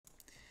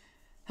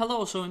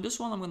Hello, so in this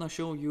one I'm going to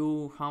show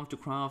you how to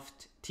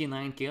craft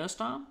T9 Chaos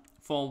Star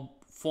for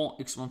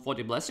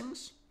 4x140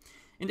 blessings.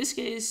 In this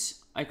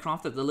case, I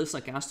crafted the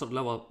Lisa Caster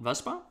level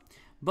Vespa,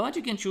 but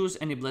you can choose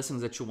any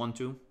blessings that you want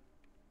to.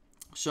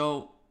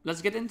 So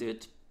let's get into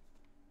it.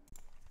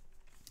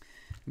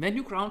 When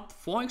you craft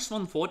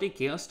 4x140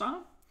 Chaos Star,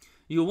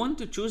 you want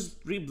to choose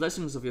 3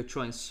 blessings of your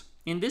choice.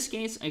 In this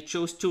case, I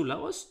chose 2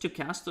 levels, 2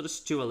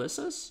 casters, 2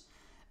 Alysas,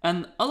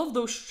 and all of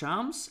those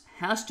charms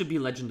has to be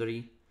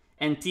legendary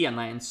and tier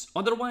 9s,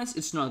 otherwise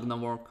it's not gonna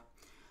work.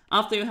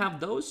 After you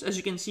have those, as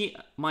you can see,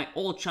 my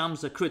all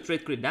charms are crit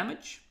rate, crit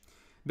damage,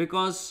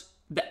 because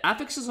the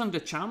affixes on the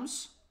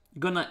charms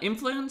gonna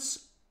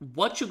influence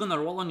what you're gonna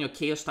roll on your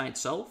Chaos Star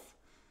itself.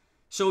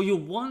 So you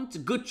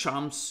want good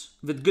charms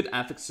with good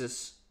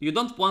affixes. You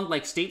don't want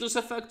like status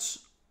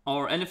effects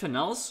or anything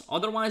else,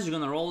 otherwise you're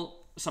gonna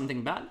roll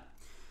something bad.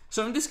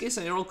 So in this case,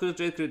 I roll crit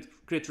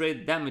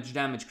rate, damage,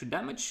 crit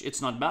damage.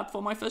 It's not bad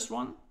for my first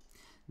one.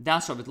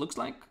 That's how it looks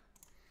like.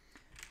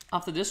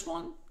 After this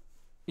one,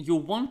 you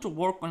want to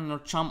work on your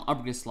charm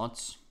upgrade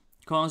slots,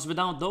 because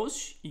without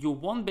those, you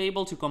won't be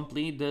able to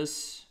complete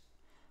this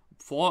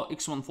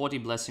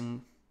 4x140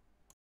 blessing.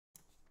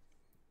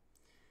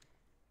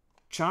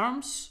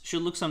 Charms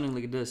should look something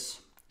like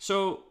this.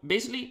 So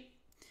basically,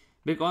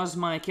 because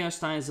my Chaos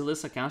Star is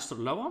Lisa Caster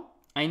level,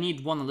 I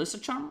need 1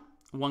 Alyssa charm,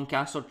 1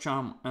 Caster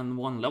charm, and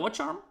 1 Leva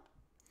charm.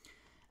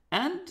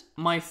 And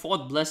my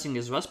 4th blessing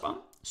is Vespa,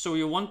 so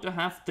you want to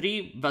have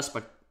 3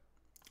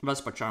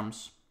 Vespa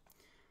charms.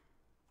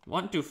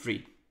 1, 2,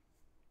 3.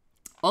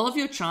 All of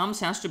your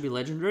charms has to be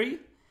legendary.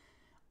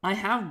 I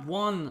have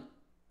 1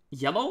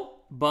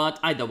 yellow, but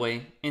either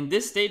way, in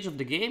this stage of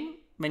the game,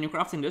 when you're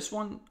crafting this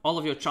one, all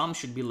of your charms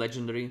should be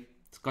legendary,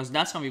 because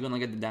that's how you're gonna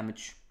get the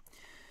damage.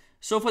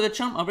 So for the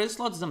charm upgrade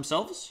slots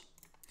themselves,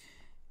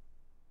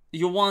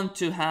 you want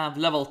to have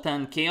level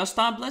 10 Chaos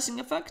Star blessing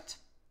effect,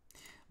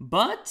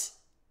 but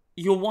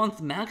you want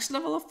max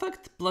level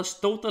effect plus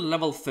total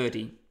level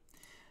 30.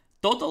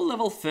 Total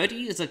level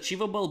 30 is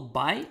achievable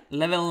by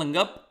leveling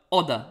up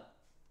other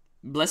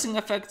blessing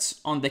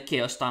effects on the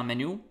Chaos Star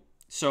menu.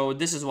 So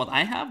this is what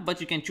I have, but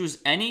you can choose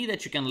any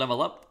that you can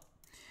level up.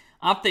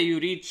 After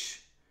you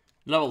reach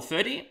level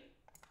 30,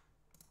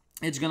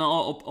 it's gonna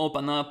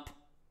open up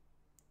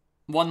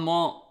 1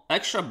 more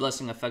extra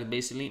blessing effect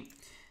basically.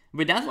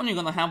 With that one, you're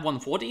gonna have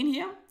 140 in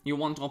here. You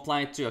want to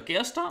apply it to your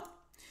Chaos Star.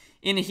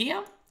 In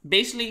here,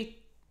 basically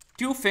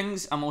 2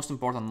 things are most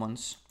important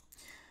ones.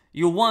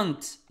 You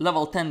want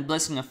level 10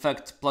 blessing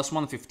effect plus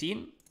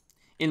 115.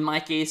 In my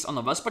case, on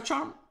a Vespa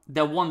charm,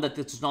 the one that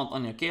is not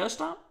on your Chaos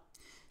Star.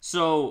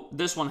 So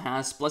this one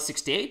has plus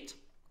 68.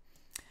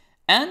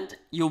 And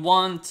you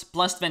want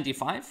plus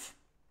 25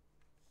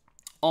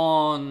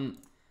 on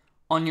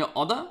your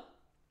other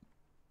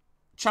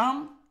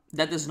charm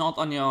that is not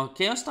on your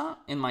Chaos Star.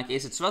 In my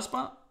case, it's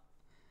Vespa.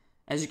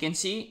 As you can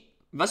see,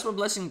 Vespa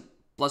blessing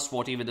plus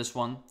 40 with this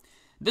one.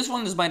 This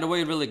one is, by the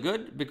way, really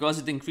good because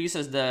it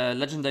increases the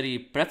legendary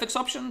prefix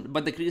option,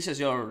 but decreases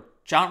your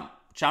charm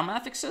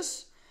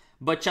affixes.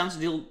 But chance to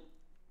deal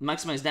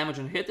maximize damage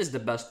on hit is the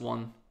best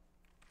one.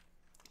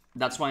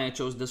 That's why I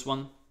chose this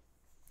one.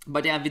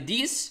 But yeah, with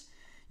these,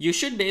 you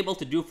should be able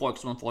to do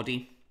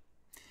 4x140.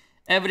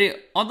 Every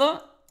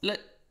other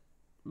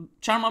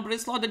charm upgrade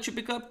slot that you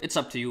pick up, it's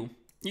up to you.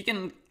 You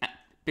can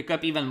pick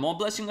up even more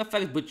blessing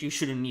effects, but you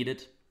shouldn't need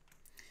it.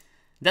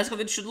 That's what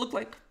it should look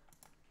like.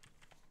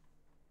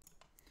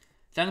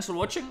 Thanks for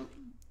watching,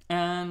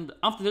 and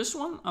after this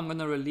one, I'm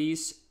gonna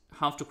release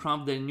how to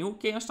craft the new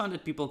Chaos Star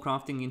that people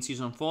crafting in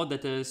Season 4,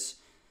 that is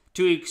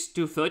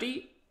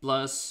 2x230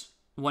 plus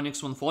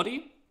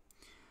 1x140,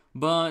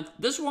 but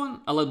this one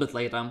a little bit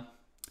later.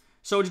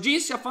 So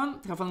GG's, have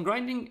fun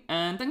grinding,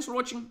 and thanks for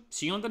watching.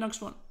 See you on the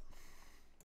next one.